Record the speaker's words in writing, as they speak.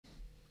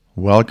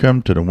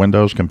Welcome to the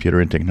Windows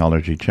Computer and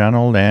Technology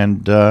channel,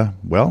 and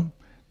well,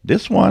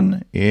 this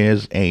one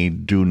is a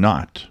do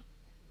not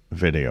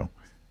video.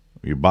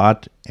 You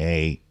bought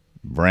a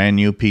brand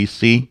new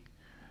PC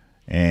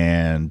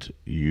and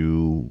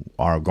you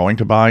are going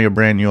to buy a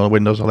brand new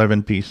Windows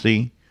 11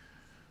 PC.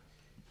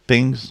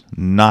 Things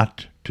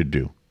not to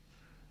do.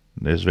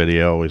 This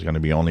video is going to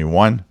be only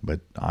one,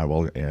 but I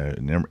will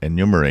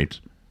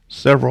enumerate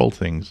several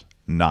things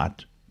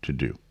not to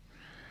do.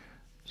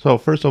 So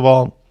first of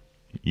all,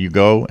 you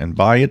go and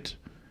buy it.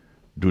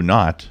 Do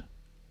not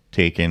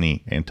take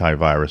any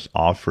antivirus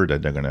offer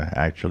that they're going to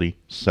actually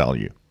sell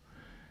you.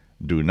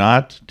 Do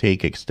not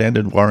take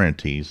extended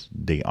warranties.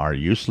 They are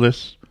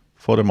useless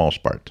for the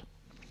most part.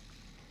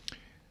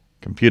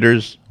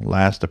 Computers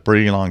last a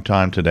pretty long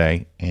time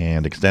today,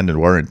 and extended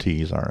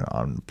warranties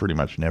are pretty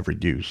much never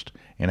used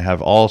and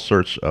have all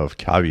sorts of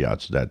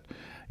caveats that,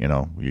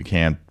 you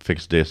can't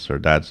fix this, or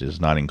that is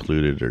not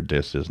included, or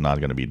this is not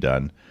going to be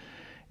done.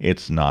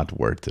 It's not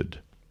worth it.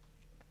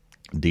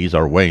 These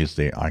are ways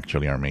they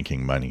actually are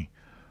making money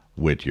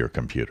with your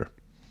computer.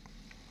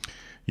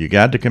 You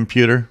got the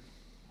computer.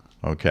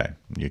 Okay,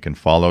 you can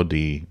follow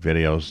the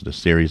videos, the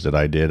series that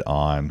I did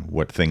on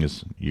what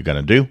things you're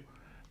going to do,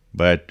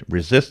 but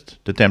resist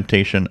the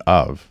temptation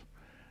of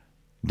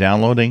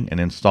downloading and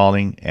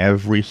installing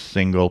every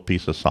single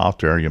piece of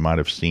software you might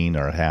have seen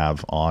or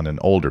have on an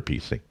older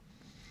PC.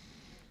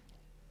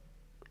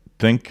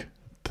 Think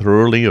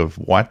thoroughly of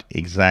what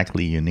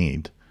exactly you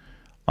need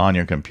on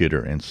your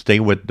computer and stay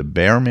with the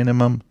bare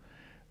minimum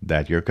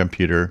that your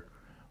computer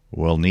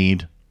will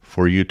need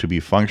for you to be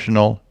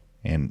functional,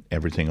 and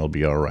everything will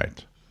be all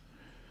right.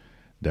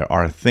 There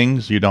are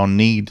things you don't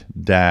need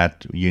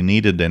that you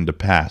needed in the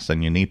past,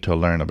 and you need to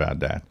learn about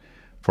that.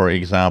 For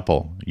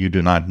example, you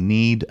do not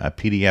need a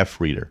PDF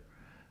reader.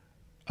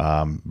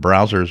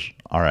 Browsers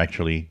are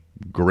actually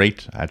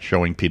great at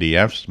showing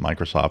PDFs.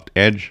 Microsoft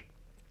Edge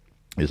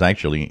is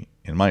actually,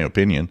 in my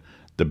opinion,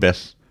 the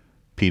best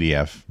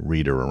PDF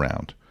reader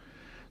around.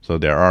 So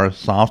there are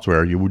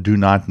software you do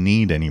not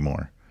need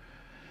anymore.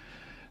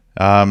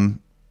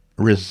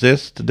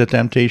 Resist the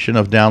temptation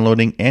of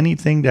downloading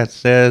anything that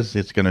says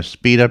it's going to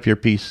speed up your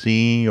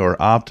PC or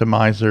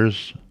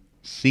optimizers.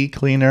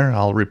 CCleaner,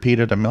 I'll repeat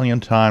it a million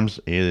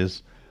times,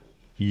 is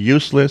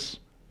useless.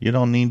 You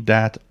don't need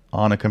that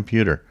on a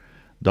computer.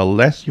 The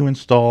less you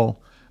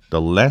install,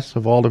 the less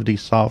of all of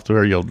these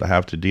software you'll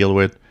have to deal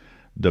with.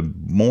 The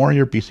more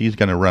your PC is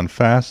going to run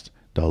fast,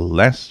 the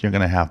less you're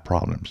going to have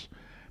problems.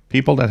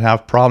 People that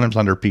have problems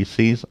on their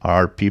PCs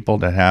are people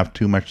that have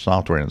too much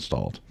software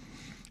installed.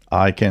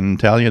 I can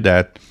tell you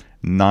that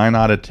 9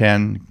 out of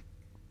 10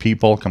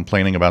 people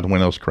complaining about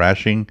Windows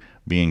crashing,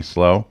 being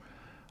slow,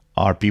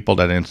 are people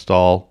that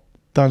install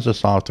tons of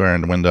software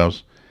in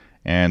Windows,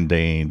 and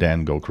they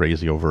then go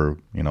crazy over,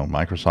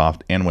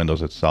 Microsoft and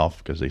Windows itself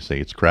because they say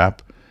it's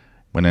crap.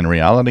 When in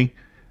reality,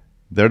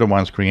 they're the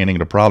ones creating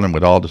the problem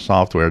with all the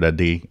software that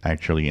they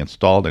actually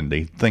installed, and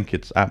they think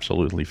it's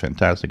absolutely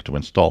fantastic to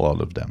install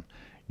all of them.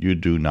 You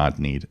do not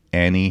need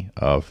any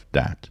of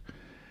that.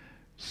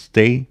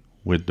 Stay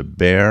with the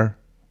bare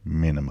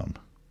minimum.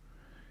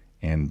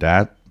 And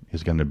that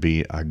is going to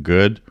be a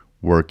good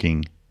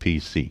working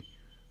PC.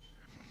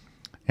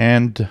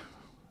 And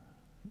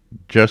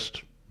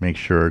just make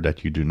sure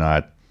that you do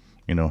not,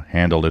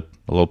 handle it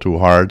a little too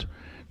hard.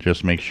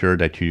 Just make sure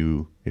that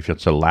if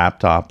it's a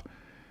laptop,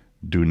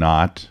 do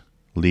not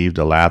leave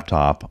the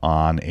laptop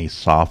on a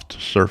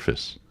soft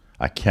surface,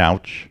 a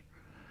couch,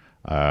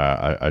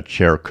 a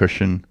chair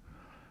cushion,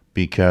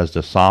 because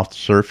the soft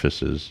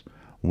surfaces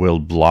will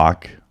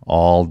block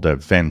all the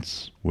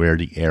vents where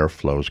the air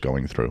flows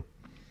going through.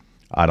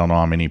 I don't know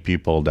how many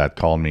people that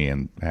called me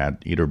and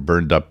had either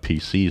burned up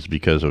PCs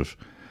because of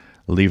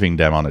leaving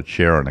them on a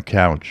chair or on a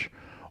couch,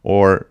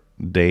 or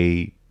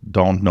they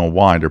don't know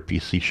why their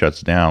PC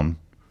shuts down.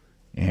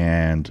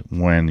 And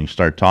when you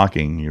start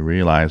talking, you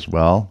realize,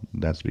 well,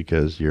 that's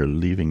because you're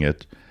leaving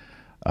it.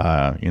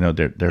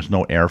 There's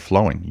no air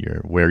flowing.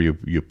 Where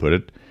you put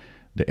it,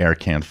 the air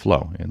can't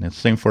flow. And it's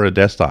the same for a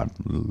desktop.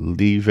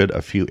 Leave it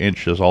a few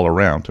inches all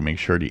around to make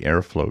sure the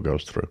airflow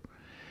goes through.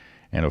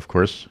 And of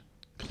course,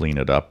 clean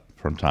it up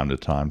from time to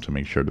time to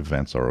make sure the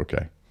vents are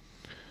okay.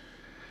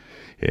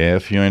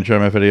 If you enjoy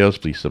my videos,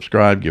 please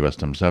subscribe, give us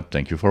thumbs up.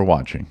 Thank you for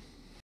watching.